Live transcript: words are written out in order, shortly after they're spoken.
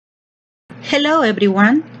Hello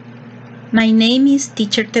everyone. My name is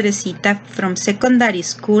Teacher Teresita from secondary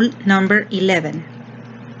school number 11.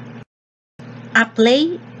 A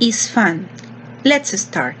play is fun. Let's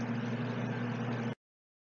start.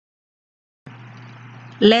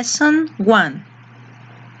 Lesson 1.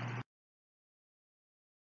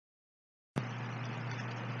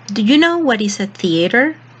 Do you know what is a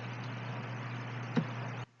theater?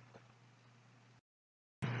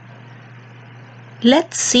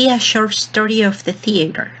 Let's see a short story of the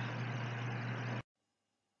theater.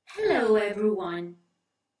 Hello everyone,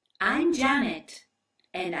 I'm Janet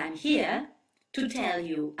and I'm here to tell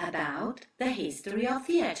you about the history of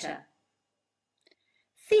theatre.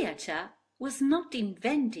 Theatre was not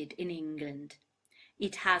invented in England.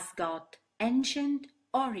 It has got ancient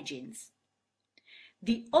origins.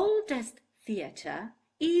 The oldest theatre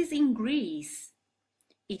is in Greece.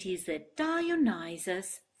 It is the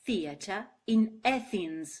Dionysus Theatre in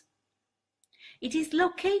Athens. It is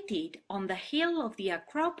located on the hill of the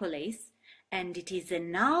Acropolis and it is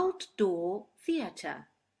an outdoor theatre.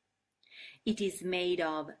 It is made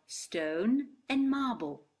of stone and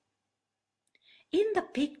marble. In the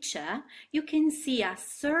picture, you can see a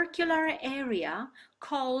circular area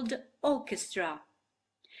called orchestra.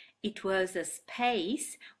 It was a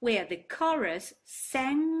space where the chorus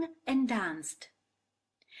sang and danced.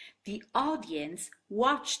 The audience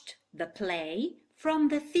watched the play from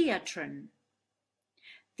the theatron.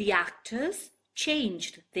 The actors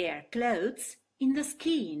changed their clothes in the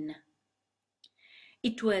scene.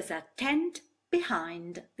 It was a tent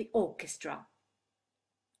behind the orchestra.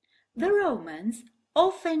 The Romans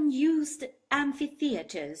often used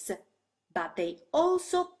amphitheaters, but they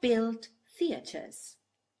also built theaters.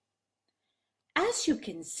 As you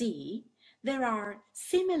can see, there are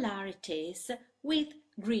similarities with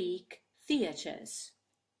Greek theaters.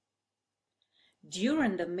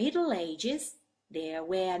 During the Middle Ages, there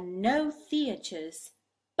were no theatres,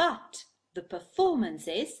 but the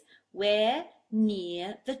performances were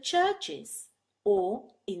near the churches or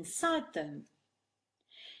inside them.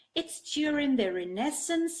 It's during the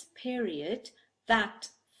Renaissance period that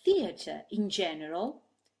theatre in general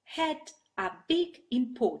had a big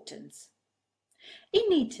importance.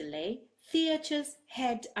 In Italy, theatres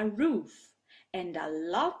had a roof and a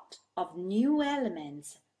lot of new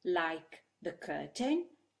elements like the curtain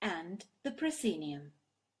and the proscenium.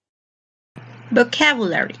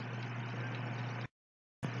 Vocabulary.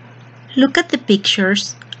 Look at the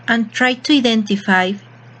pictures and try to identify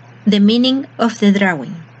the meaning of the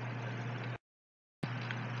drawing.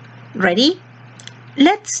 Ready?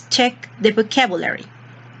 Let's check the vocabulary.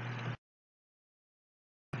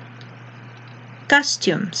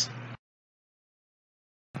 Costumes.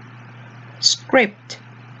 Script.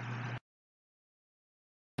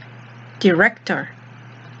 Director.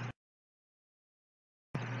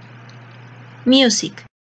 Music.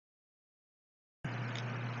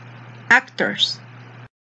 Actors.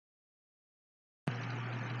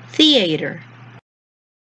 Theater.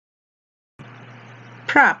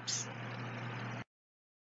 Props.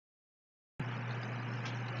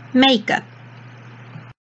 Makeup.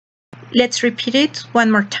 Let's repeat it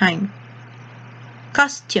one more time.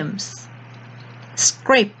 Costumes.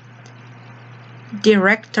 Script.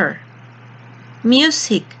 Director.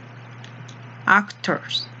 Music.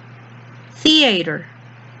 Actors. Theater.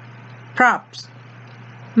 Props.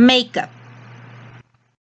 Makeup.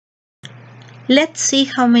 Let's see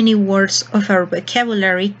how many words of our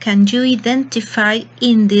vocabulary can you identify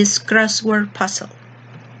in this crossword puzzle.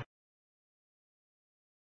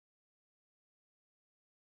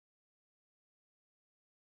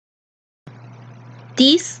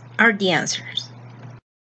 These are the answers.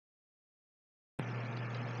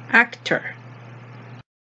 Actor.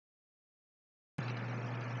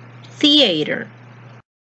 Theater.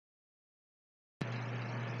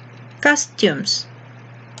 Costumes.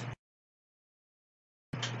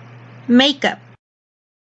 Makeup.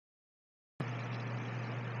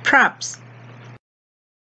 Props.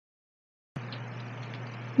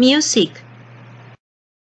 Music.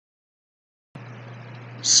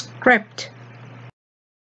 Script.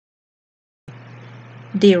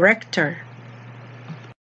 Director.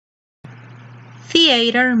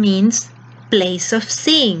 Theater means place of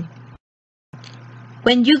seeing.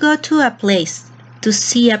 When you go to a place to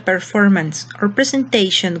see a performance or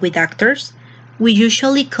presentation with actors, we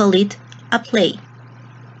usually call it a play.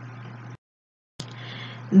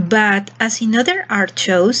 But as in other art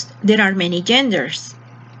shows, there are many genders.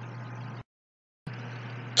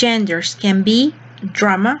 Genders can be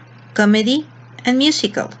drama, comedy, and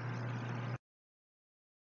musical.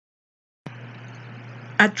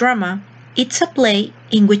 A drama It's a play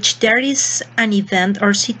in which there is an event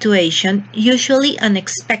or situation, usually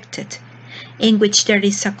unexpected, in which there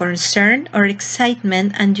is a concern or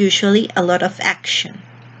excitement and usually a lot of action.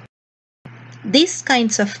 These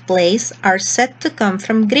kinds of plays are said to come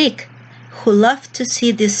from Greek, who loved to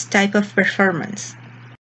see this type of performance.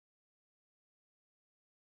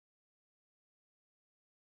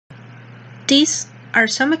 These are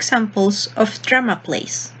some examples of drama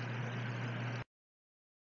plays.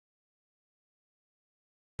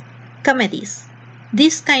 Comedies.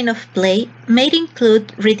 This kind of play may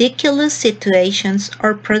include ridiculous situations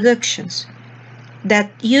or productions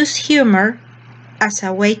that use humor as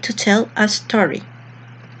a way to tell a story.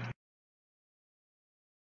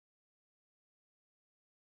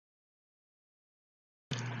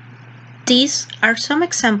 These are some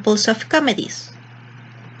examples of comedies.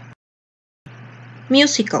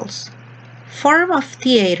 Musicals. Form of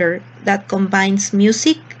theater that combines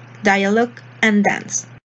music, dialogue, and dance.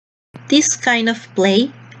 This kind of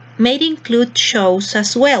play may include shows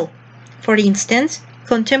as well. For instance,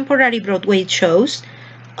 contemporary Broadway shows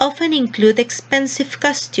often include expensive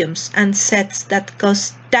costumes and sets that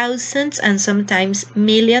cost thousands and sometimes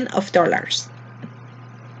millions of dollars.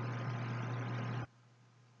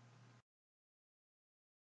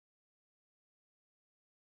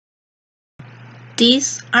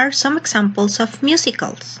 These are some examples of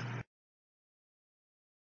musicals.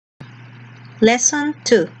 Lesson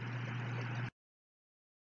 2.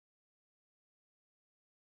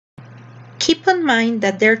 Keep in mind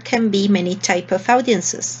that there can be many types of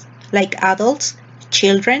audiences, like adults,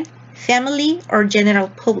 children, family, or general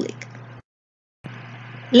public.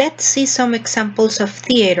 Let's see some examples of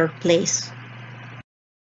theater plays.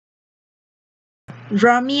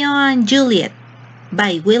 Romeo and Juliet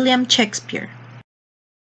by William Shakespeare.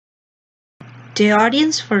 The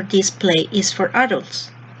audience for this play is for adults.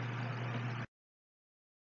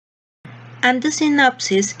 And the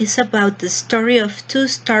synopsis is about the story of two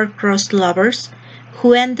star-crossed lovers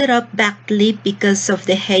who ended up badly because of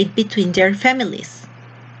the hate between their families.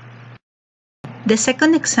 The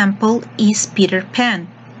second example is Peter Pan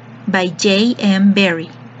by J.M. Barrie.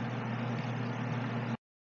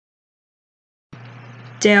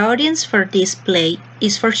 The audience for this play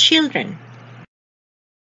is for children.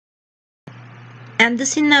 And the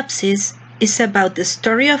synopsis is about the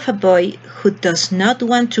story of a boy who does not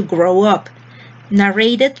want to grow up,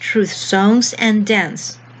 narrated through songs and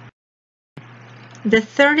dance. The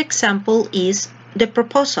third example is The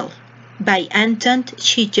Proposal by Anton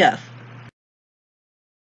Chekhov.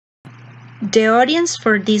 The audience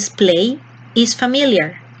for this play is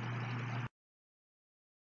familiar.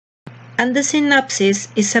 And the synopsis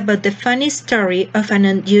is about the funny story of an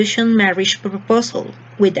unusual marriage proposal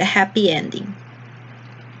with a happy ending.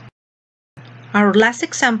 Our last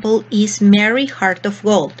example is Mary Heart of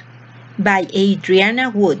Gold by Adriana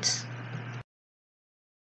Woods.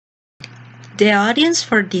 The audience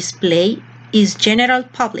for this play is general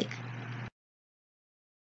public.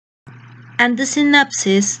 And the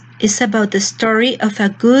synopsis is about the story of a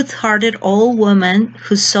good-hearted old woman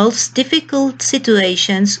who solves difficult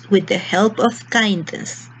situations with the help of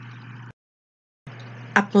kindness.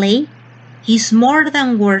 A play is more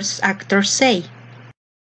than words actors say.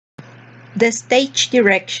 The stage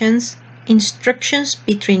directions, instructions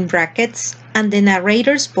between brackets, and the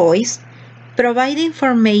narrator's voice provide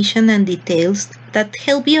information and details that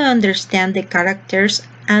help you understand the characters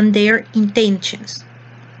and their intentions.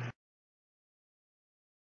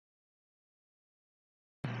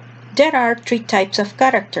 There are three types of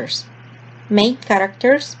characters: main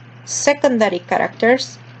characters, secondary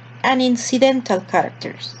characters, and incidental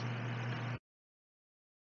characters.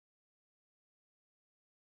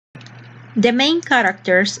 The main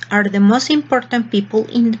characters are the most important people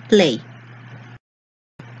in the play.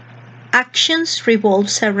 Actions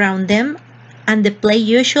revolves around them, and the play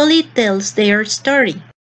usually tells their story.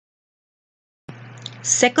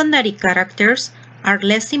 Secondary characters are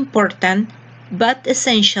less important but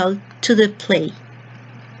essential to the play.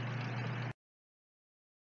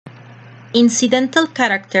 Incidental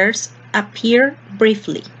characters appear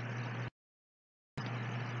briefly.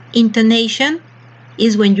 Intonation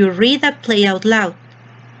is when you read a play out loud.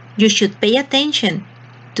 You should pay attention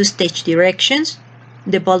to stage directions,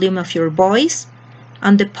 the volume of your voice,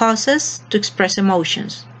 and the pauses to express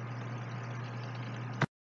emotions.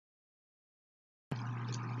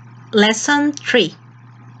 Lesson 3.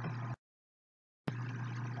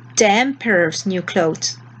 The Emperor's New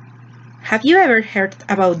Clothes. Have you ever heard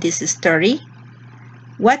about this story?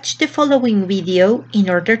 Watch the following video in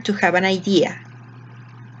order to have an idea.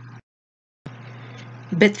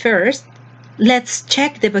 But first, Let's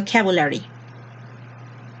check the vocabulary.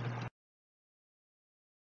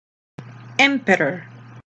 Emperor.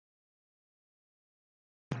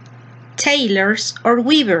 Tailors or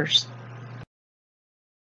weavers.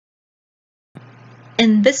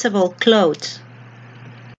 Invisible clothes.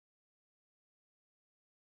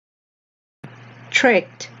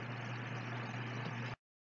 Tricked.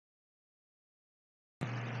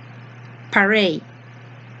 Parade.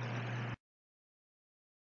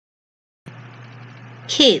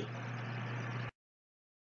 Kid.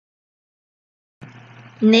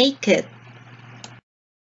 Naked.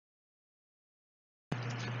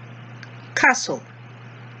 Castle.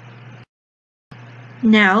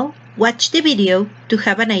 Now watch the video to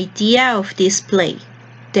have an idea of this play,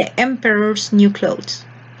 The Emperor's New Clothes.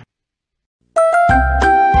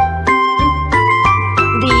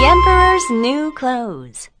 The Emperor's New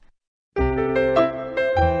Clothes.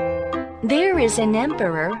 There is an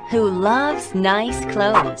emperor who loves nice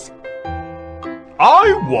clothes.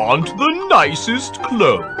 I want the nicest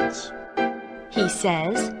clothes, He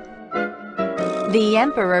says. The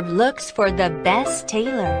emperor looks for the best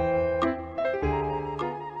tailor.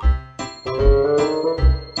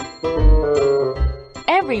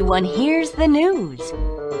 Everyone hears the news.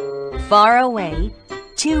 Far away,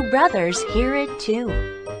 two brothers hear it too.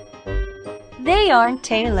 They aren't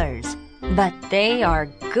tailors, but they are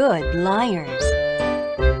good liars.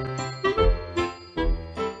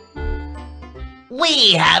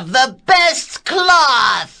 We have the best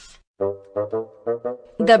cloth!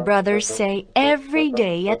 The brothers say every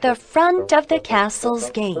day at the front of the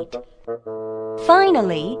castle's gate.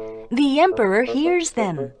 Finally, the emperor hears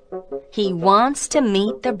them. He wants to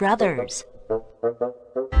meet the brothers.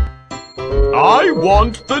 I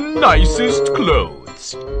want the nicest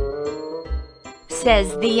clothes,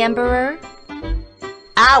 Says the emperor.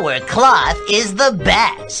 Our cloth is the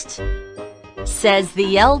best. Says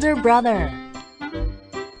the elder brother.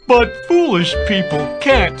 but foolish people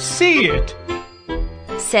can't see it.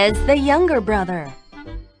 Says the younger brother.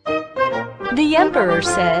 The emperor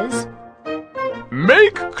says,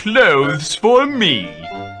 Make clothes for me.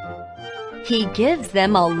 He gives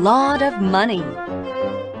them a lot of money.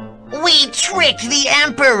 We tricked the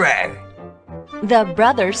emperor. The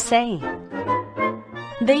brothers say.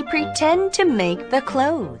 They pretend to make the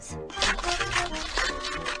clothes.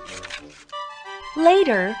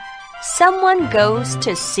 Later, someone goes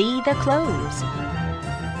to see the clothes.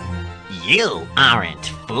 You aren't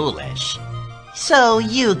foolish, so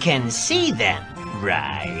you can see them,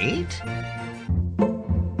 right?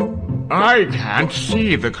 I can't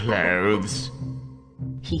see the clothes.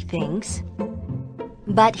 He thinks.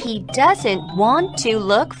 But he doesn't want to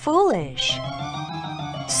look foolish.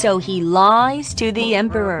 So he lies to the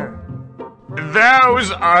emperor.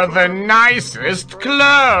 Those are the nicest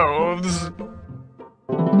clothes.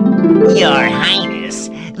 Your Highness,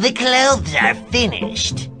 the clothes are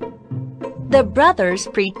finished. The brothers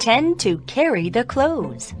pretend to carry the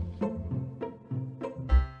clothes.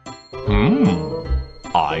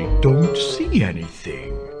 I don't see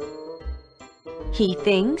anything. He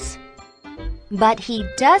thinks. But he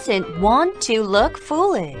doesn't want to look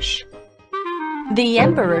foolish. The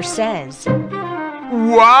emperor says,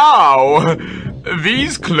 Wow!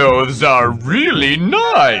 These clothes are really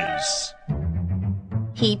nice.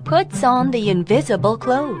 He puts on the invisible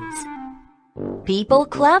clothes. People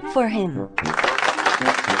clap for him.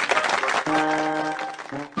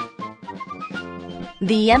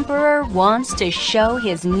 The emperor wants to show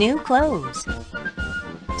his new clothes.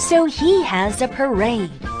 So he has a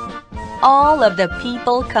parade. All of the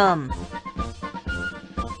people come.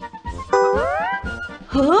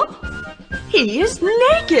 Huh? He is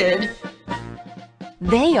naked!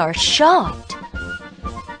 They are shocked.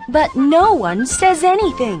 But no one says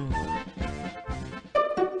anything.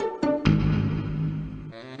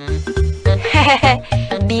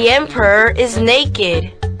 The emperor is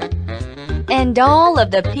naked. And all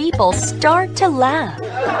of the people start to laugh.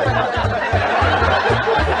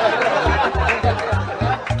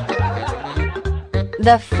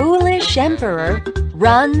 The foolish emperor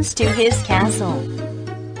runs to his castle.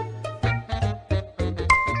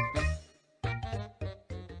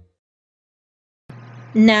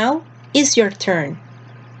 Now is your turn.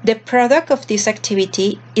 The product of this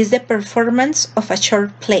activity is the performance of a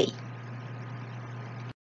short play.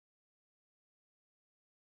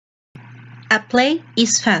 A play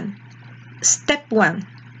is fun. Step 1.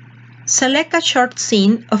 Select a short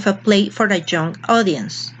scene of a play for a young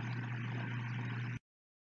audience.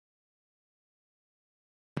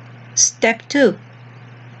 Step 2.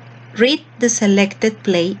 Read the selected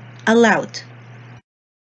play aloud.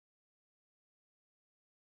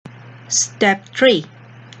 Step 3.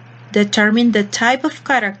 Determine the type of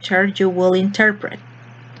character you will interpret.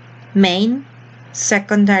 Main,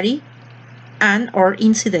 secondary, and/or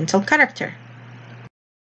incidental character.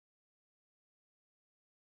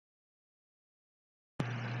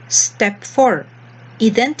 Step 4.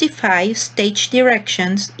 Identify stage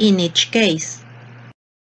directions in each case.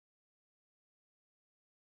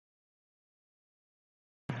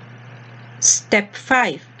 Step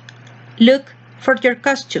 5. Look for your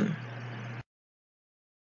costume.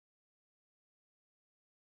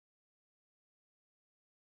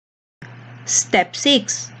 Step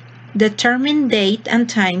 6. Determine date and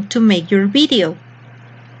time to make your video.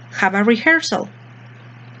 Have a rehearsal.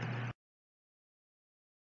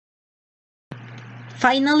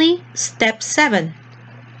 Finally, Step 7.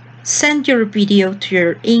 Send your video to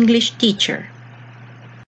your English teacher.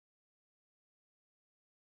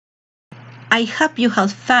 I hope you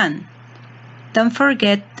had fun. Don't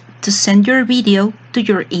forget to send your video to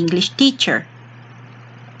your English teacher.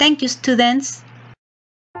 Thank you, students.